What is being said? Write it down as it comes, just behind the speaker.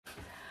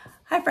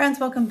Hi friends,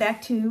 welcome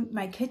back to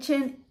my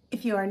kitchen.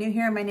 If you are new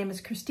here, my name is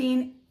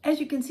Christine. As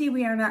you can see,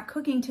 we are not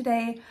cooking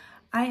today.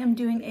 I am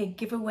doing a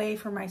giveaway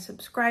for my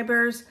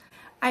subscribers.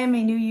 I am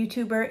a new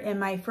YouTuber and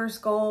my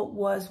first goal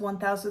was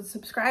 1,000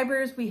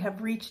 subscribers. We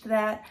have reached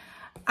that.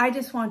 I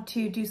just want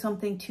to do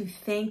something to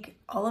thank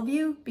all of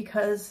you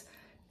because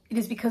it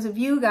is because of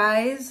you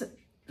guys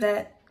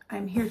that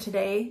I'm here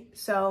today.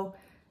 So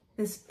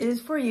this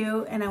is for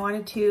you and I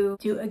wanted to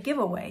do a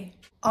giveaway.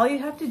 All you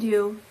have to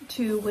do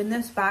to win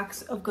this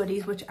box of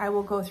goodies, which I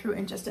will go through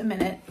in just a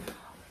minute,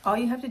 all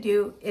you have to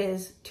do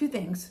is two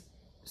things.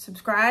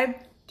 Subscribe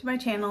to my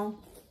channel.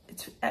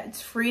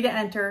 It's free to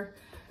enter.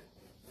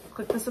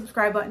 Click the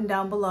subscribe button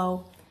down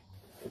below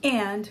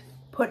and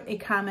put a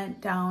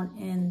comment down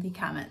in the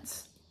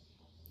comments.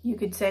 You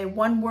could say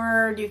one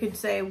word, you could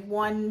say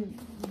one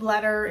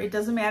letter. It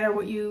doesn't matter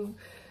what you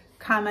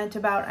comment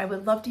about. I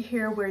would love to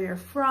hear where you're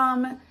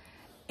from.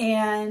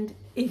 And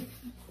if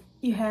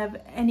you have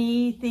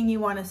anything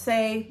you want to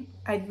say,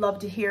 I'd love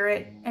to hear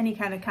it, any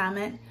kind of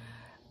comment.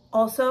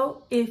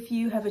 Also, if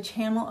you have a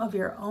channel of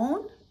your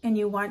own and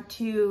you want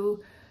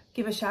to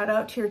give a shout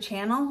out to your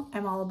channel,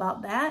 I'm all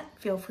about that.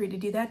 Feel free to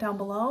do that down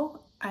below.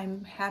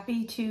 I'm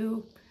happy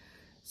to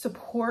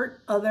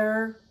support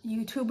other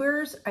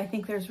YouTubers. I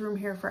think there's room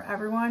here for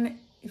everyone.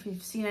 If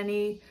you've seen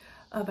any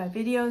of my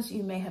videos,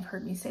 you may have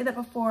heard me say that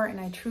before, and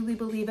I truly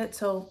believe it.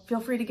 So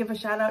feel free to give a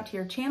shout out to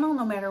your channel,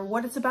 no matter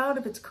what it's about.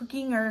 If it's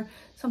cooking or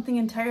something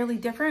entirely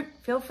different,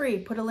 feel free.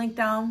 Put a link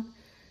down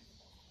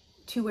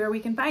to where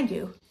we can find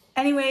you.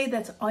 Anyway,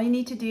 that's all you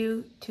need to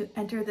do to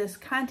enter this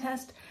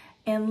contest.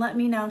 And let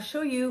me now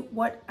show you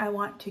what I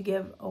want to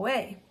give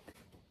away.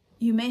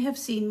 You may have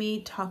seen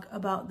me talk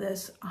about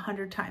this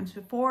 100 times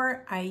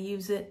before. I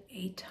use it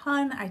a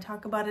ton. I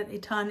talk about it a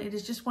ton. It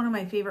is just one of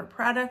my favorite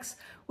products,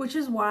 which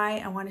is why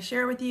I want to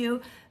share with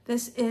you.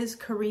 This is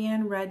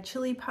Korean red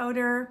chili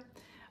powder.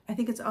 I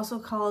think it's also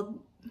called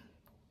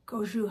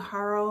goju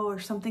or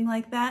something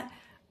like that.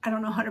 I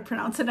don't know how to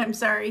pronounce it, I'm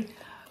sorry.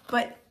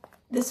 But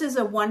this is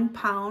a 1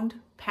 pound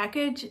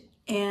package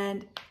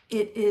and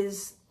it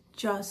is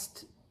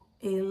just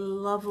a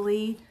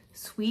lovely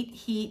sweet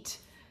heat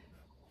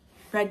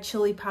red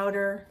chili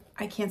powder.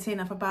 I can't say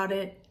enough about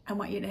it. I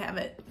want you to have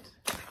it.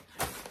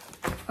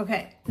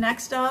 Okay,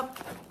 next up,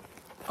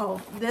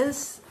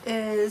 this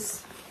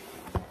is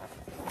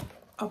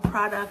a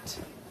product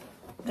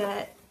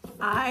that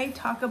I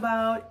talk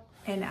about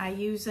and I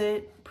use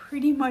it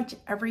pretty much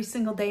every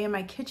single day in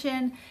my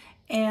kitchen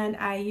and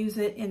I use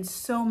it in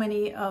so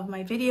many of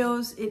my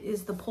videos. It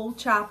is the pull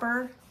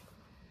chopper.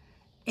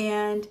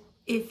 And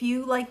if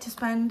you like to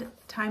spend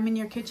time in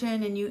your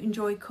kitchen and you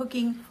enjoy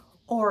cooking,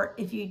 or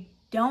if you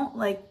don't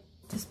like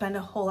to spend a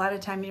whole lot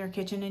of time in your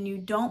kitchen and you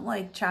don't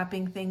like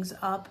chopping things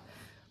up,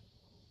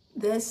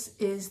 this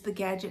is the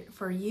gadget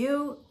for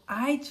you.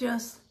 I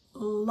just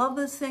love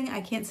this thing.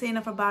 I can't say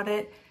enough about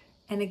it.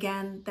 And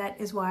again, that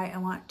is why I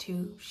want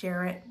to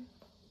share it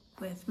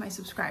with my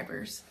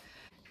subscribers.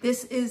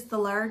 This is the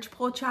large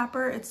pull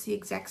chopper. It's the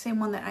exact same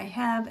one that I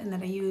have and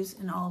that I use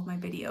in all of my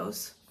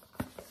videos.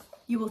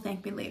 You will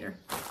thank me later.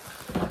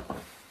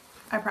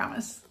 I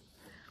promise.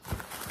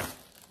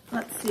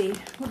 Let's see,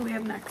 what do we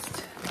have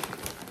next?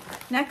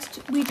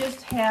 Next, we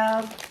just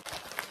have,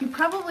 you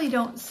probably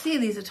don't see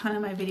these a ton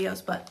in my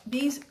videos, but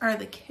these are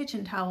the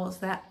kitchen towels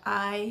that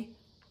I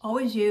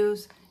always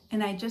use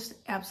and I just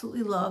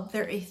absolutely love.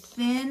 They're a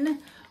thin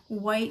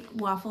white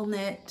waffle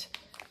knit,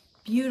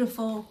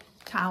 beautiful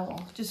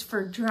towel, just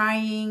for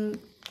drying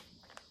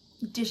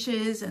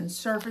dishes and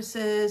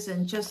surfaces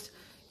and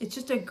it's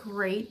just a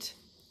great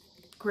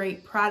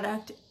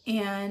product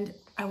and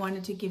I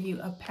wanted to give you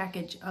a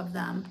package of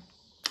them.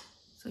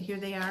 So here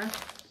they are.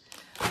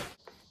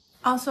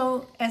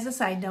 Also, as a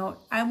side note,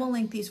 I will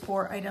link these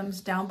 4 items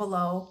down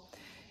below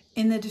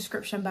in the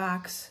description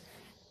box,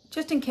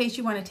 just in case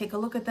you want to take a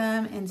look at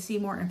them and see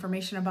more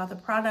information about the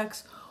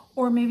products,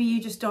 or maybe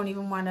you just don't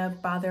even want to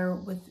bother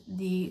with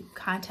the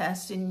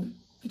contest and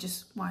you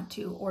just want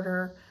to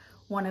order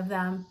one of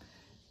them,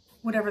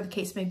 whatever the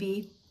case may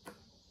be.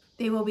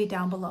 They will be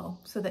down below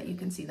so that you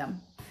can see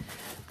them.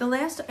 The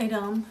last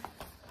item,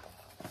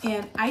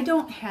 and I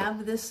don't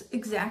have this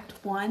exact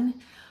one,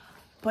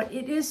 but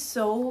it is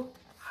so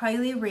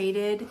highly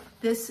rated.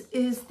 This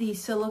is the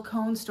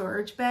silicone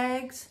storage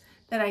bags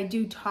that I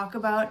do talk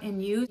about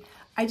and use.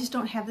 I just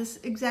don't have this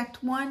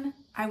exact one.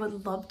 I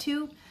would love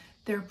to.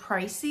 They're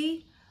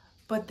pricey,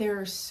 but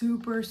they're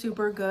super,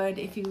 super good.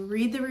 If you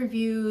read the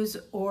reviews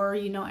or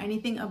you know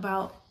anything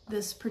about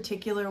this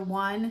particular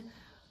one,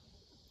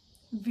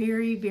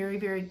 very, very,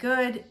 very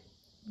good,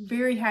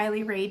 very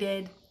highly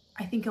rated.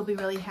 I think you'll be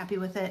really happy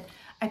with it.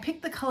 I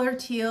picked the color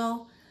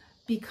teal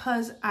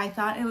because I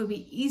thought it would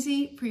be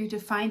easy for you to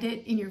find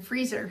it in your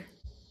freezer.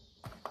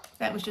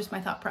 That was just my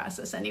thought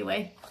process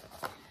anyway.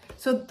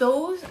 So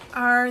those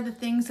are the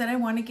things that I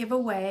want to give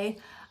away.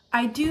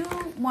 I do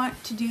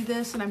want to do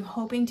this and I'm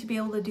hoping to be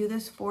able to do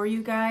this for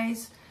you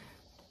guys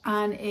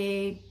on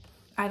a,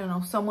 I don't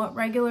know, somewhat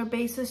regular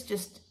basis.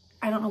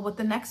 I don't know what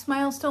the next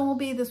milestone will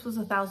be. This was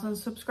 1,000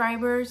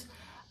 subscribers.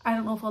 I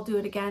don't know if I'll do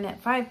it again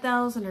at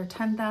 5,000 or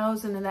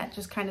 10,000, and that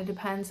just kind of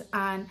depends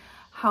on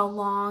how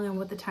long and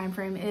what the time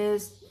frame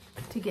is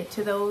to get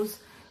to those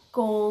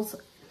goals.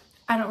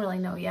 I don't really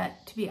know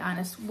yet, to be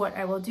honest, what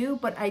I will do,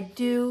 but I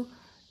do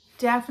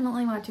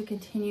definitely want to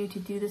continue to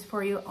do this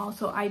for you.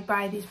 Also, I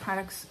buy these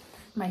products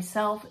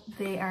myself.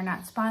 They are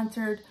not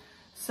sponsored,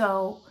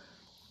 so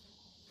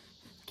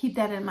keep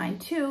that in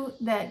mind too,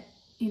 that,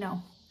 you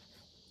know,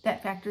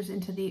 that factors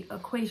into the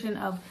equation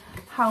of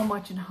how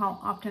much and how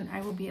often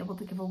I will be able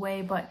to give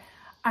away. But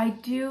I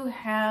do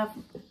have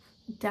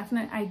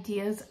definite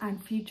ideas on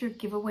future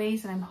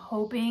giveaways, and I'm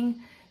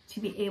hoping to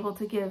be able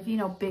to give, you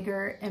know,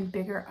 bigger and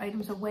bigger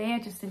items away. I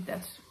just think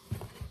that's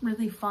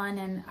really fun,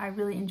 and I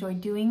really enjoy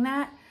doing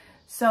that.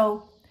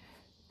 So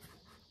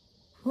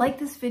like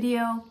this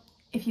video.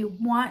 If you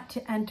want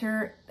to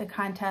enter the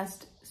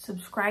contest,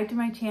 subscribe to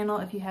my channel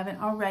if you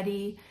haven't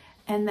already,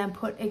 and then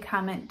put a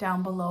comment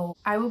down below.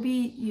 I will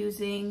be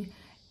using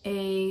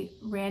a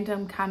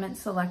random comment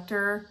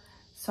selector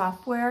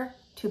software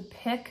to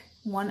pick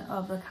one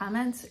of the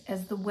comments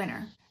as the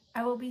winner.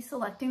 I will be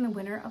selecting the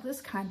winner of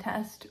this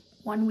contest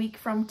 1 week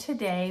from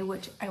today,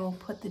 which I will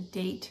put the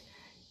date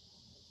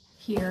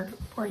here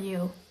for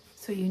you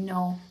so you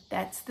know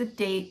that's the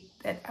date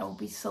that I will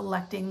be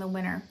selecting the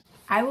winner.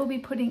 I will be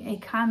putting a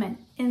comment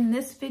in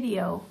this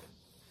video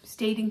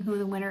stating who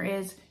the winner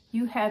is.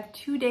 You have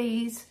 2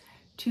 days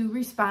to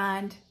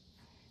respond,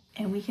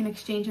 and we can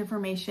exchange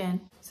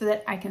information so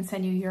that I can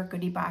send you your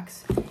goodie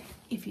box.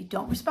 If you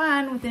don't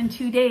respond within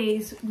 2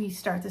 days, we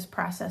start this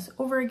process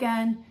over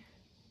again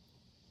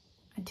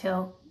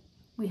until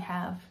we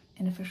have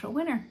an official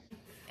winner.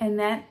 And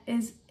that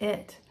is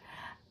it.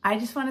 I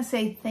just want to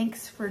say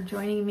thanks for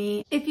joining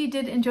me. If you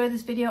did enjoy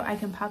this video, I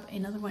can pop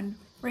another one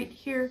right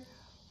here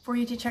for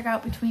you to check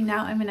out between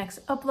now and my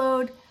next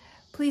upload.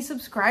 Please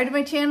subscribe to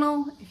my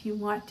channel if you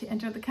want to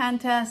enter the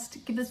contest.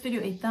 Give this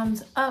video a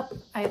thumbs up.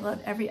 I upload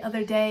every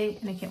other day,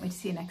 and I can't wait to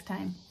see you next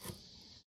time.